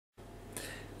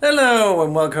Hello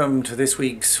and welcome to this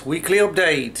week's weekly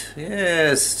update.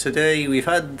 Yes, today we've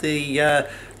had the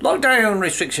lockdown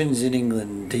restrictions in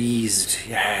England eased.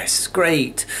 Yes,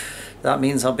 great. That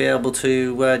means I'll be able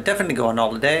to definitely go on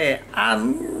holiday,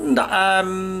 and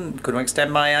I'm going to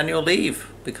extend my annual leave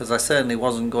because I certainly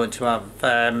wasn't going to have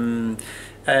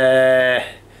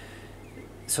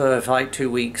sort of like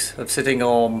 2 weeks of sitting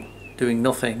home doing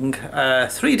nothing.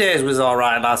 3 days was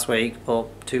alright last week,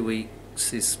 but 2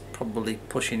 weeks is probably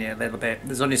pushing it a little bit.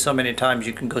 There's only so many times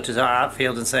you can go to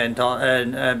Hartfield and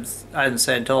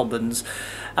St Albans.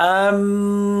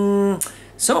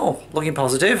 So looking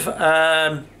positive.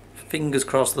 Fingers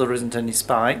crossed there isn't any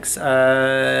spikes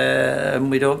and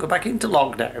we don't go back into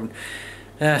lockdown.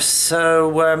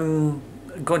 So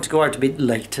going to go out a bit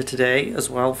later today as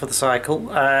well for the cycle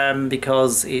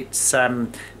because it's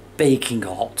baking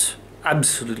hot.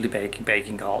 Absolutely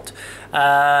baking hot,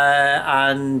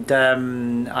 and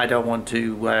I don't want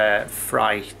to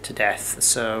fry to death,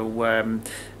 so I'm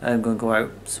going to go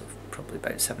out sort of probably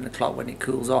about 7 o'clock when it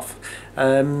cools off.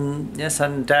 Yes,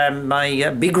 and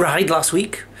my big ride last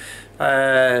week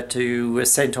to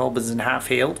St Albans and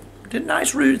Hartfield. Did a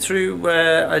nice route through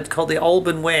I'd call the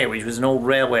Alban Way, which was an old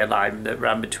railway line that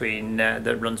ran between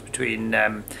runs between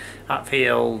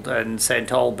Hatfield and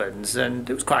St Albans, and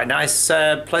it was quite a nice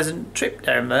pleasant trip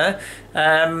down there.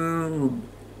 And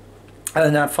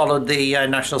I followed the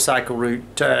national cycle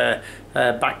route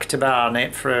back to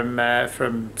Barnet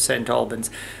from St Albans.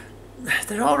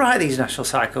 They're all right, these national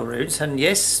cycle routes, and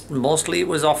yes, mostly it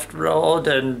was off road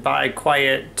and by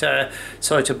quiet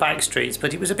sort of back streets,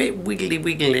 but it was a bit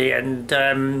wiggly, and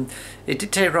it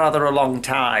did take rather a long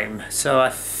time. So I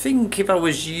think if I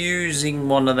was using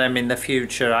one of them in the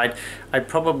future, I'd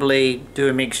probably do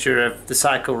a mixture of the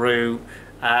cycle route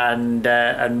and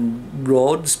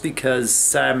roads,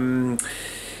 because you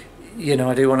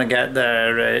know, I do want to get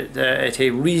there at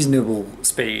a reasonable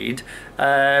speed.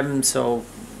 So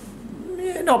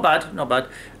not bad.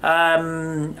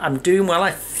 I'm doing well. I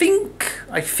think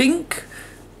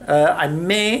I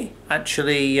may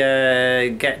actually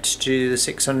get to the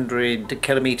 600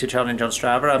 kilometer challenge on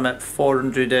Strava. I'm at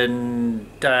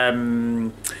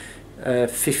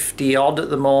 450 odd at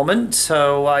the moment,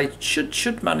 so I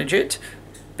should manage it.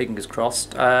 Fingers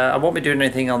crossed. I won't be doing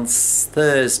anything on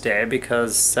Thursday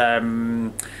because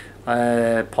Paul's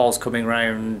coming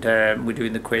round. We're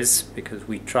doing the quiz because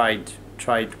we tried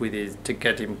with it to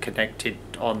get him connected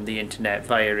on the internet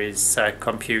via his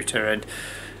computer, and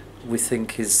we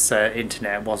think his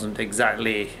internet wasn't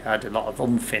exactly, had a lot of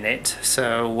oomph in it,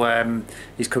 so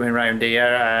he's coming around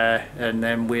here, and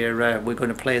then we're going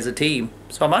to play as a team,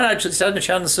 so I might actually stand a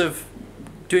chance of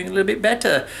doing a little bit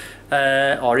better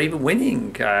or even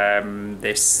winning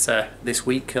this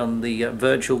week on the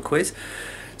virtual quiz.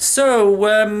 So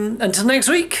until next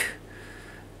week,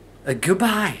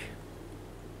 goodbye.